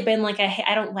never really been like hey,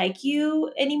 I don't like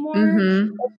you anymore.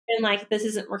 Mm-hmm. It's been like, this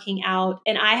isn't working out,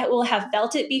 and I will have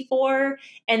felt it before,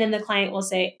 and then the client will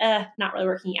say not really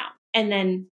working out, and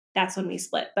then that's when we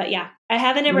split. But yeah, I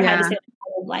haven't ever had to say I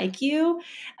don't like you.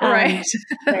 Right.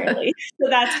 Rarely. So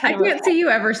that's kind I of can't see you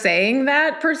ever saying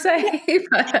that per se,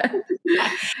 but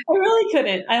yeah, I really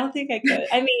couldn't. I don't think I could.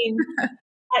 I mean,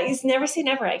 I never say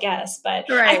never, I guess. But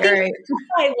I think right.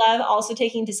 I love also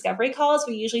taking discovery calls.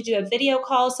 We usually do a video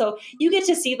call, so you get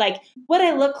to see like what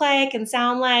I look like and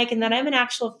sound like, and that I'm an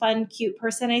actual fun, cute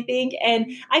person, I think.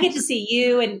 And I get to see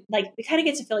you, and like we kind of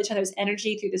get to feel each other's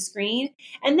energy through the screen.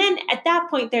 And then at that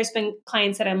point, there's been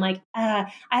clients that I'm like,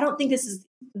 I don't think this is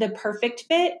the perfect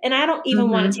fit, and I don't even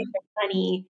want to take their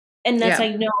money unless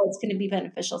I know it's going to be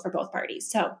beneficial for both parties.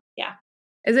 So yeah.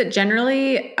 Is it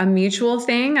generally a mutual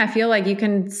thing? I feel like you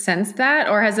can sense that.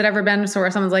 Or has it ever been so where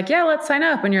someone's like, yeah, let's sign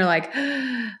up, and you're like,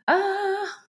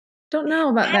 don't know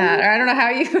about that. Or I don't know how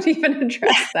you would even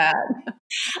address that.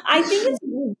 I think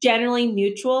it's generally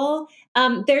mutual.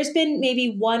 There's been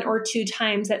maybe 1 or 2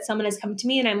 times that someone has come to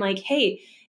me and I'm like, hey,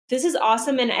 this is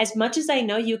awesome. And as much as I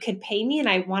know you could pay me and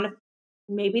I want to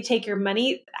maybe take your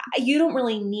money, you don't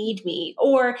really need me.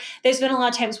 Or there's been a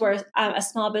lot of times where a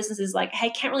small business is like, hey, I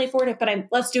can't really afford it, but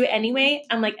let's do it anyway.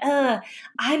 I'm like, I'm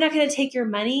not going to take your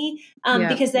money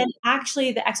because then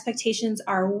actually the expectations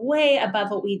are way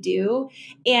above what we do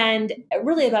and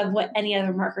really above what any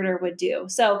other marketer would do.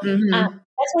 So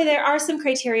that's why there are some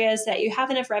criteria that you have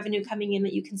enough revenue coming in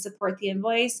that you can support the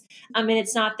invoice. And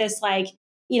it's not this like,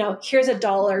 here's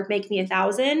 $1, make me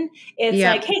 1,000. It's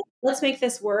like, hey, let's make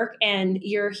this work. And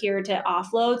you're here to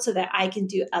offload so that I can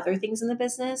do other things in the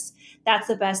business. That's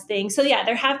the best thing. So yeah,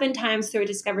 there have been times through a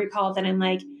discovery call that I'm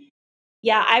like,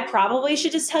 yeah, I probably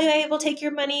should just tell you I will take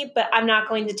your money, but I'm not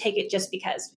going to take it just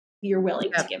because you're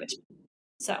willing to give it to me.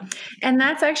 So, and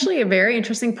that's actually a very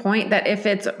interesting point, that if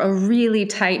it's a really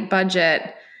tight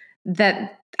budget,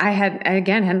 that I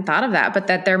hadn't thought of that, but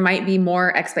that there might be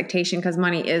more expectation because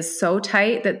money is so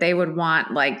tight that they would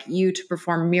want like you to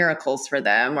perform miracles for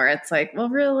them, where it's like, well,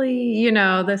 really,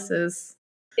 this is.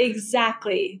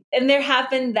 Exactly. And there have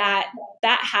been that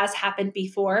has happened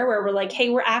before where we're like, hey,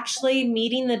 we're actually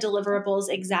meeting the deliverables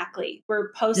exactly.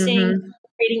 We're posting,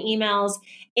 creating emails,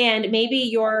 and maybe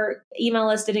your email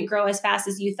list didn't grow as fast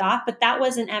as you thought, but that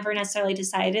wasn't ever necessarily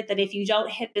decided that if you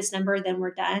don't hit this number, then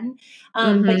we're done.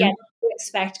 But yet we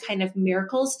expect kind of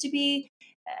miracles to be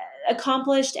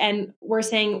accomplished. And we're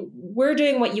saying, we're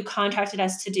doing what you contracted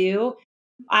us to do.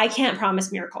 I can't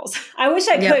promise miracles. I wish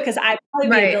I could, because I'd probably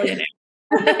be a billionaire.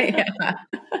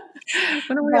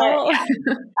 When are we all?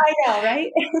 I know,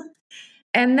 right?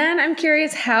 And then I'm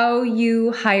curious how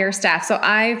you hire staff. So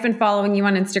I've been following you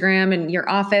on Instagram and your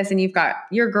office, and you've got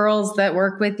your girls that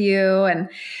work with you. And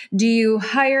do you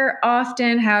hire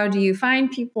often? How do you find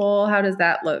people? How does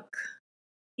that look?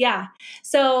 Yeah.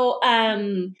 So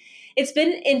it's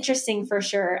been interesting for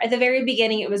sure. At the very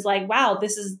beginning, it was like, wow,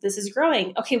 this is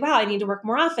growing. Okay, wow, I need to work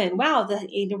more often. Wow, I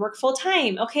need to work full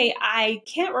time. Okay, I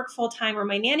can't work full time, or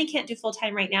my nanny can't do full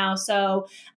time right now. So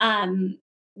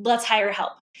let's hire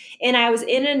help. And I was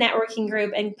in a networking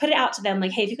group and put it out to them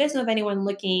like, hey, if you guys know of anyone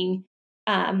looking,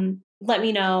 let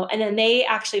me know. And then they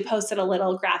actually posted a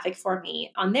little graphic for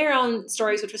me on their own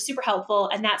stories, which was super helpful.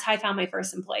 And that's how I found my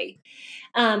first employee.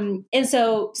 And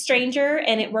so stranger,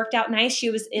 and it worked out nice.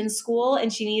 She was in school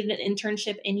and she needed an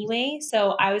internship anyway.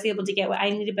 So I was able to get what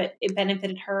I needed, but it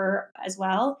benefited her as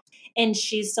well. And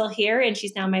she's still here and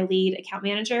she's now my lead account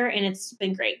manager, and it's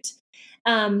been great.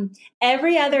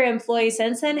 Every other employee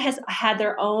since then has had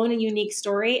their own unique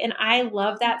story. And I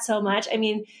love that so much. I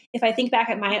mean, if I think back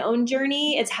at my own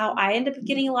journey, it's how I ended up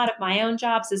getting a lot of my own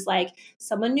jobs, is like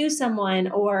someone knew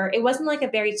someone, or it wasn't like a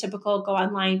very typical go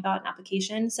online, fill out an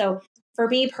application. So for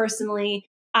me personally,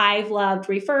 I've loved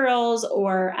referrals,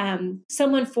 or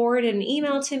someone forwarded an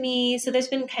email to me. So there's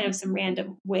been kind of some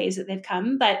random ways that they've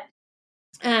come, but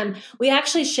we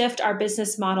actually shift our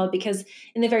business model, because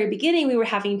in the very beginning, we were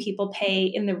having people pay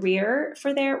in the rear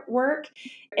for their work.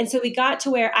 And so we got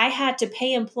to where I had to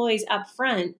pay employees up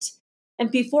front. And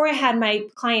before I had my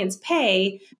clients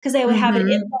pay, because I would have an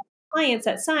influx of clients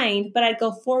that signed, but I'd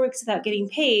go 4 weeks without getting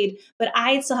paid, but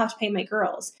I'd still have to pay my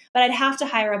girls. But I'd have to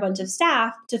hire a bunch of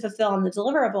staff to fulfill on the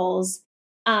deliverables.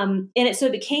 So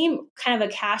it became kind of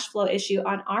a cash flow issue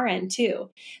on our end too.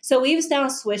 So we've now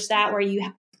switched that, where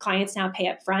clients now pay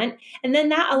up front. And then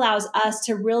that allows us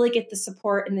to really get the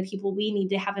support and the people we need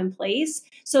to have in place.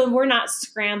 So we're not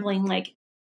scrambling like,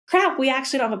 crap, we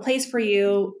actually don't have a place for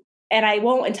you, and I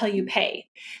won't until you pay.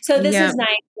 So this is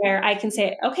nice, where I can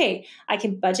say, okay, I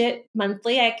can budget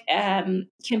monthly. I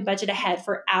can budget ahead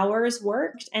for hours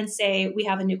worked and say, we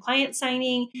have a new client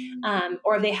signing,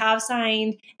 or they have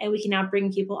signed, and we can now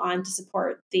bring people on to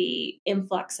support the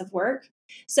influx of work.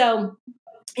 So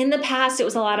in the past, it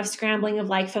was a lot of scrambling of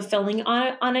like fulfilling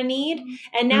on a need.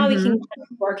 And now we can kind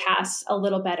of forecast a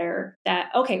little better that,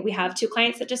 okay, we have 2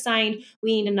 clients that just signed,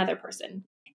 we need another person.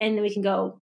 And then we can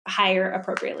go hire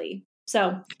appropriately.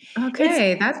 So,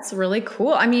 okay, that's really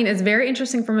cool. I mean, it's very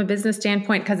interesting from a business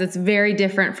standpoint, because it's very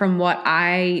different from what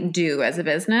I do as a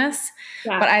business.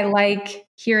 Yeah. But I like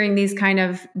hearing these kind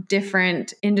of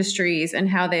different industries and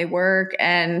how they work,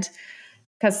 and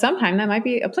because sometimes that might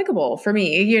be applicable for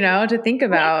me, to think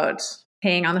about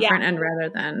paying on the front end rather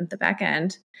than the back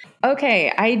end.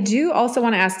 Okay. I do also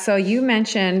want to ask, so you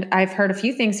mentioned, I've heard a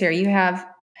few things here. You have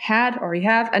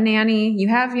a nanny, you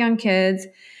have young kids,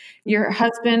 your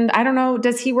husband, I don't know,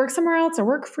 does he work somewhere else or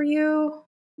work for you?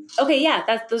 Okay.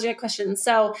 Yeah. Those are good questions.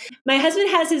 So my husband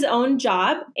has his own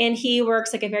job, and he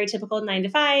works like a very typical 9 to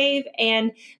 5.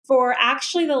 And for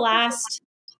actually the last,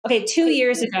 2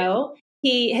 years ago,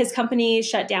 his company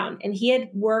shut down, and he had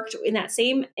worked in that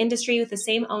same industry with the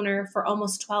same owner for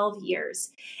almost 12 years.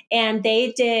 And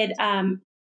they did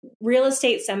real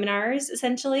estate seminars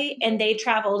essentially, and they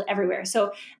traveled everywhere.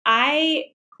 So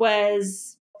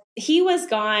he was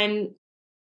gone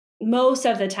most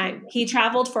of the time. He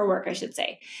traveled for work, I should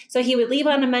say. So he would leave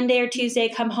on a Monday or Tuesday,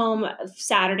 come home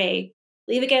Saturday,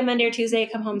 leave again Monday or Tuesday,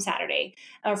 come home Saturday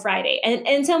or Friday.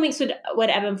 And some weeks would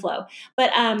ebb and flow.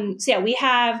 But so yeah, we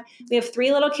have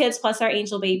 3 little kids plus our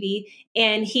angel baby.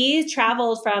 And he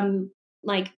traveled from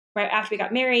like right after we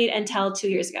got married until 2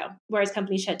 years ago, where his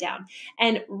company shut down.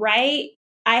 And I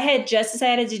had just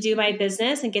decided to do my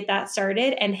business and get that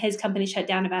started, and his company shut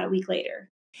down about a week later.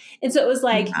 And so it was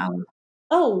like,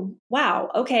 oh, wow.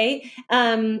 Okay.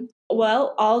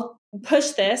 Well, I'll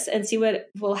push this and see what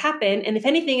will happen. And if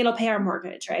anything, it'll pay our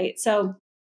mortgage, right? So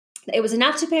it was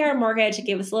enough to pay our mortgage. It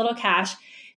gave us a little cash.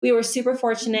 We were super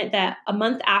fortunate that a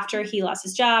month after he lost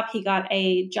his job, he got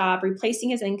a job replacing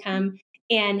his income.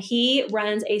 And he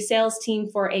runs a sales team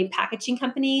for a packaging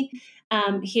company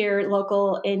here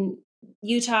local in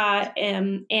Utah.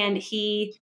 And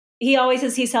he always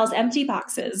says he sells empty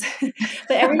boxes,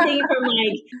 but everything from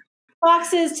like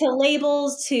boxes to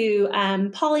labels to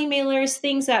poly mailers,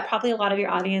 things that probably a lot of your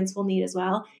audience will need as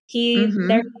well. He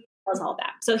does all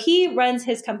that. So he runs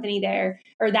his company there,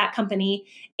 or that company,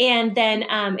 and then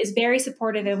is very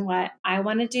supportive in what I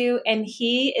want to do. And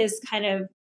he is kind of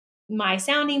my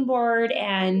sounding board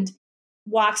and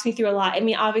walks me through a lot. I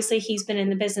mean, obviously he's been in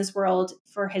the business world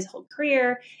for his whole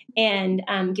career, and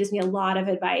gives me a lot of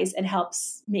advice and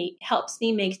helps me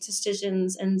make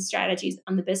decisions and strategies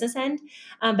on the business end.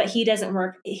 But he doesn't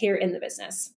work here in the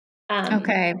business.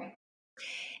 Okay.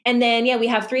 And then, we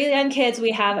have 3 young kids.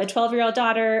 We have a 12-year-old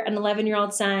daughter, an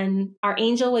 11-year-old son. Our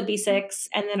angel would be 6.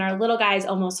 And then our little guy is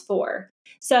almost 4.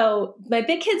 So my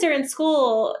big kids are in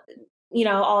school,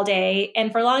 all day.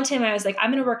 And for a long time, I was like,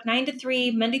 I'm going to work 9 to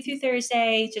 3, Monday through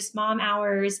Thursday, just mom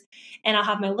hours. And I'll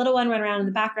have my little one run around in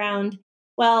the background.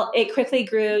 Well, it quickly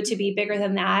grew to be bigger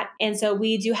than that. And so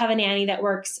we do have a nanny that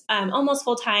works almost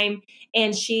full time.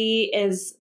 And she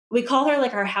is we call her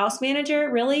like our house manager,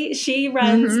 really. She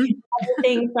runs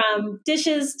everything from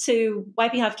dishes to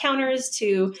wiping off counters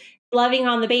to loving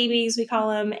on the babies, we call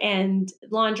them, and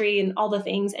laundry and all the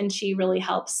things. And she really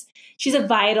helps. She's a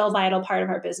vital part of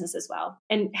our business as well,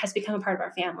 and has become a part of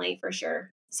our family for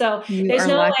sure. So there's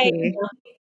no way.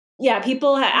 Yeah,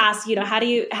 people ask, how do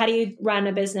you run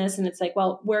a business? And it's like,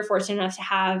 well, we're fortunate enough to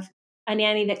have a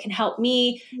nanny that can help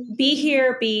me be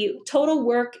here, be total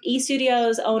work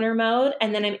eStudios owner mode,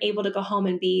 and then I'm able to go home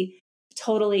and be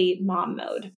totally mom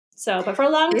mode. So, but for a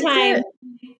long time,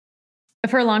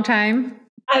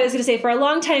 I was going to say, for a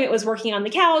long time, it was working on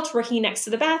the couch, working next to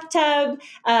the bathtub,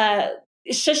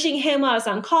 shushing him while I was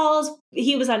on calls.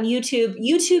 He was on YouTube.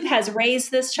 YouTube has raised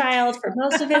this child for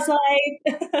most of his life.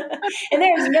 And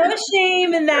there's no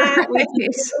shame in that. We have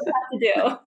to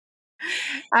do.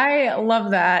 I love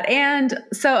that. And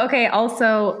so, okay,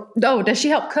 also, does she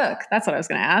help cook? That's what I was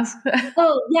going to ask.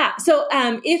 Oh, yeah. So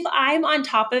if I'm on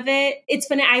top of it, it's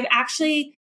funny. I've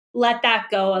actually let that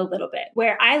go a little bit,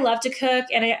 where I love to cook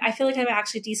and I feel like I'm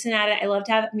actually decent at it. I love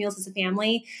to have meals as a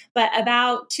family. But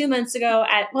about 2 months ago,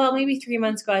 maybe 3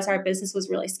 months ago, as our business was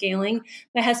really scaling,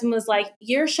 my husband was like,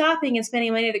 you're shopping and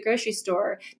spending money at the grocery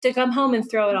store to come home and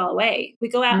throw it all away. We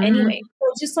go out anyway. So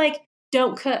it's just like,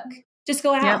 don't cook. Just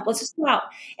go out. Yep. Let's just go out.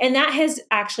 And that has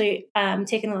actually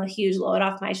taken a huge load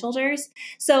off my shoulders.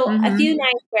 So a few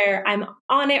nights where I'm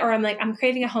on it, or I'm like, I'm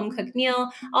craving a home cooked meal,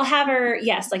 I'll have her,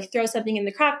 throw something in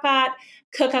the crock pot,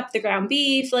 cook up the ground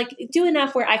beef, like do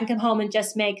enough where I can come home and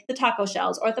just make the taco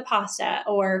shells or the pasta,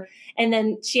 and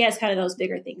then she has kind of those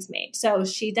bigger things made. So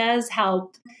she does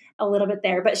help a little bit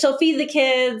there, but she'll feed the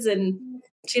kids and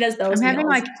she does those. I'm having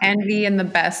like envy in the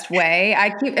best way.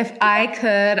 If I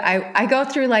could, I go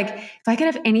through like, if I could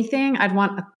have anything, I'd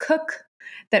want a cook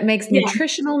that makes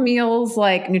nutritional meals,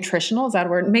 like nutritional, is that a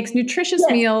word? Makes nutritious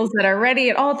meals that are ready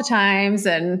at all the times.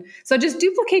 And so just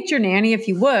duplicate your nanny if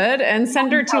you would and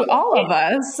send her to all of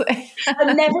us.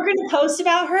 I'm never going to post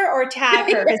about her or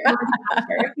tag her.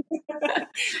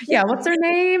 Yeah. What's her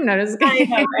name? No, just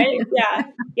kidding. I know, right?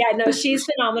 Yeah. No, she's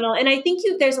phenomenal. And I think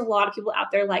there's a lot of people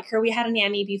out there like her. We had a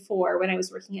nanny before when I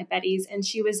was working at Betty's, and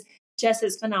she was just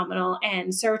as phenomenal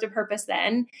and served a purpose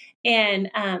then. And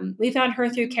we found her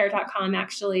through care.com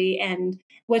actually. And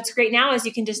what's great now is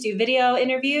you can just do video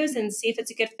interviews and see if it's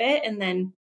a good fit and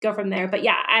then go from there. But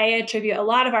yeah, I attribute a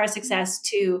lot of our success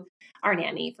to our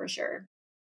nanny for sure.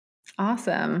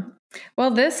 Awesome.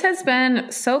 Well, this has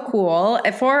been so cool.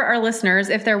 For our listeners,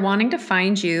 if they're wanting to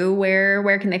find you,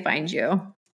 where can they find you?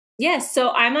 Yes.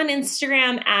 So I'm on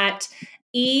Instagram at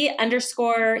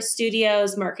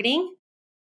 _studios marketing.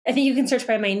 I think you can search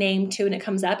by my name too, and it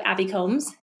comes up, Abby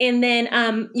Combs. And then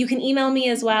you can email me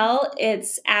as well.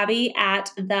 It's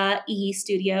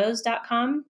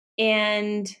abby@theestudios.com.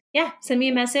 And send me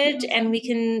a message and we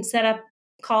can set up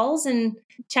calls and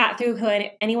chat through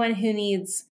anyone who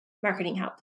needs marketing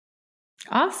help.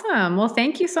 Awesome. Well,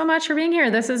 thank you so much for being here.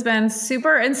 This has been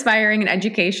super inspiring and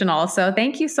educational. So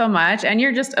thank you so much. And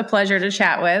you're just a pleasure to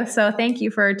chat with. So thank you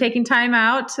for taking time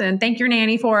out, and thank your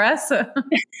nanny for us.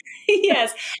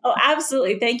 Yes. Oh,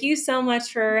 absolutely. Thank you so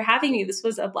much for having me. This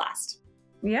was a blast.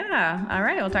 Yeah. All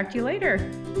right. I'll talk to you later.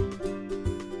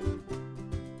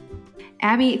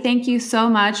 Abby, thank you so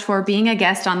much for being a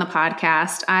guest on the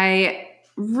podcast. I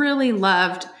really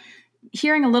loved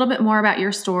hearing a little bit more about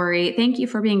your story. Thank you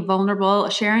for being vulnerable,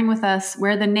 sharing with us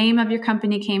where the name of your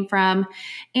company came from,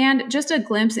 and just a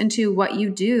glimpse into what you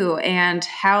do and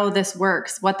how this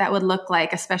works, what that would look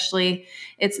like, especially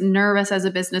it's nervous as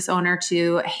a business owner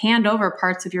to hand over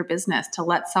parts of your business, to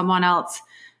let someone else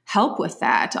help with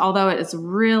that. Although it is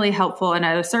really helpful and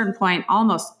at a certain point,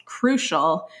 almost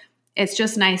crucial, it's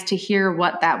just nice to hear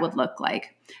what that would look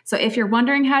like. So if you're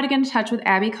wondering how to get in touch with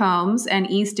Abby Combs and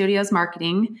eStudios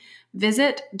Marketing,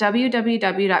 visit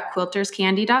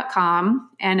www.quilterscandy.com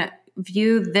and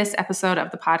view this episode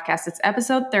of the podcast. It's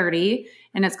episode 30,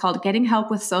 and it's called Getting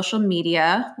Help with Social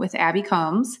Media with Abby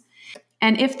Combs.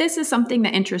 And if this is something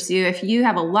that interests you, if you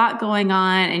have a lot going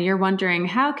on and you're wondering,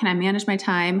 how can I manage my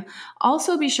time?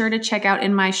 Also be sure to check out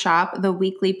in my shop the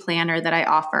weekly planner that I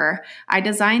offer. I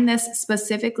designed this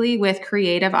specifically with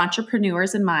creative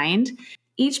entrepreneurs in mind.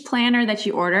 Each planner that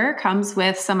you order comes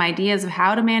with some ideas of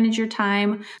how to manage your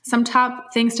time, some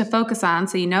top things to focus on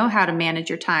so you know how to manage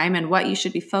your time and what you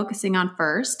should be focusing on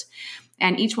first.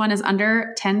 And each one is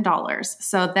under $10.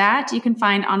 So that you can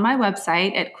find on my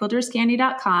website at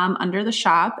quilterscandy.com under the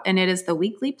shop, and it is the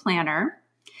weekly planner.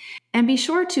 And be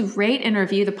sure to rate and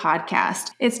review the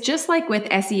podcast. It's just like with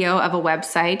SEO of a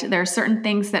website. There are certain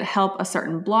things that help a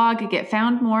certain blog get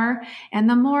found more. And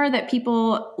the more that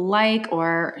people like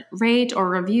or rate or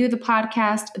review the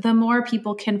podcast, the more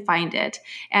people can find it.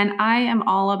 And I am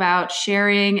all about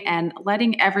sharing and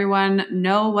letting everyone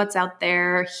know what's out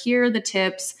there, hear the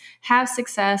tips, have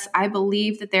success. I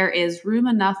believe that there is room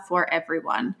enough for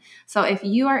everyone. So if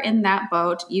you are in that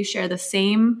boat, you share the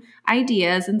same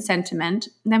ideas and sentiment,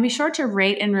 then be sure to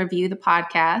rate and review the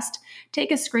podcast.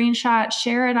 Take a screenshot,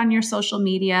 share it on your social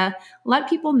media. Let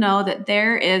people know that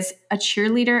there is a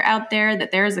cheerleader out there,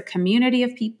 that there is a community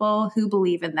of people who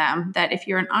believe in them, that if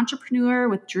you're an entrepreneur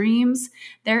with dreams,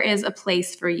 there is a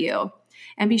place for you.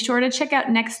 And be sure to check out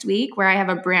next week where I have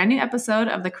a brand new episode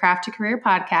of the Craft to Career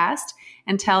podcast.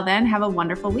 Until then, have a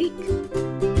wonderful week.